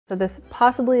So this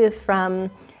possibly is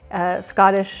from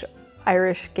Scottish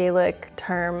Irish Gaelic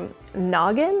term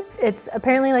noggin. It's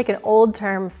apparently like an old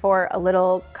term for a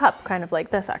little cup, kind of like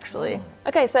this actually.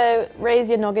 Okay, so raise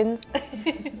your noggins.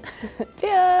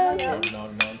 Cheers!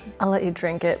 I'll let you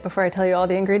drink it before I tell you all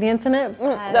the ingredients in it.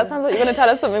 That sounds like you're going to tell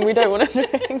us something we don't want to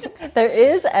drink. There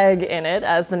is egg in it,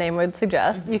 as the name would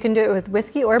suggest. You can do it with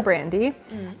whiskey or brandy,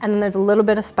 and then there's a little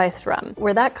bit of spiced rum.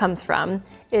 Where that comes from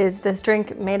is this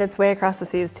drink made its way across the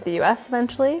seas to the US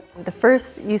eventually. The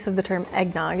first use of the term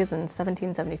eggnog is in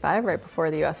 1775, right before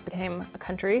the US became a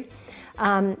country.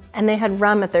 And they had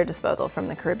rum at their disposal from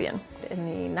the Caribbean. In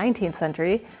the 19th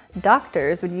century,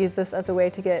 doctors would use this as a way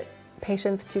to get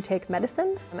patients to take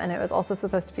medicine, and it was also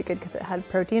supposed to be good because it had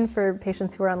protein for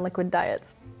patients who were on liquid diets.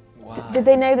 Wow. Did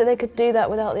they know that they could do that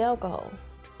without the alcohol?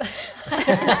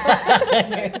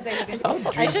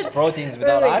 Who drinks proteins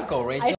without alcohol, Rachel?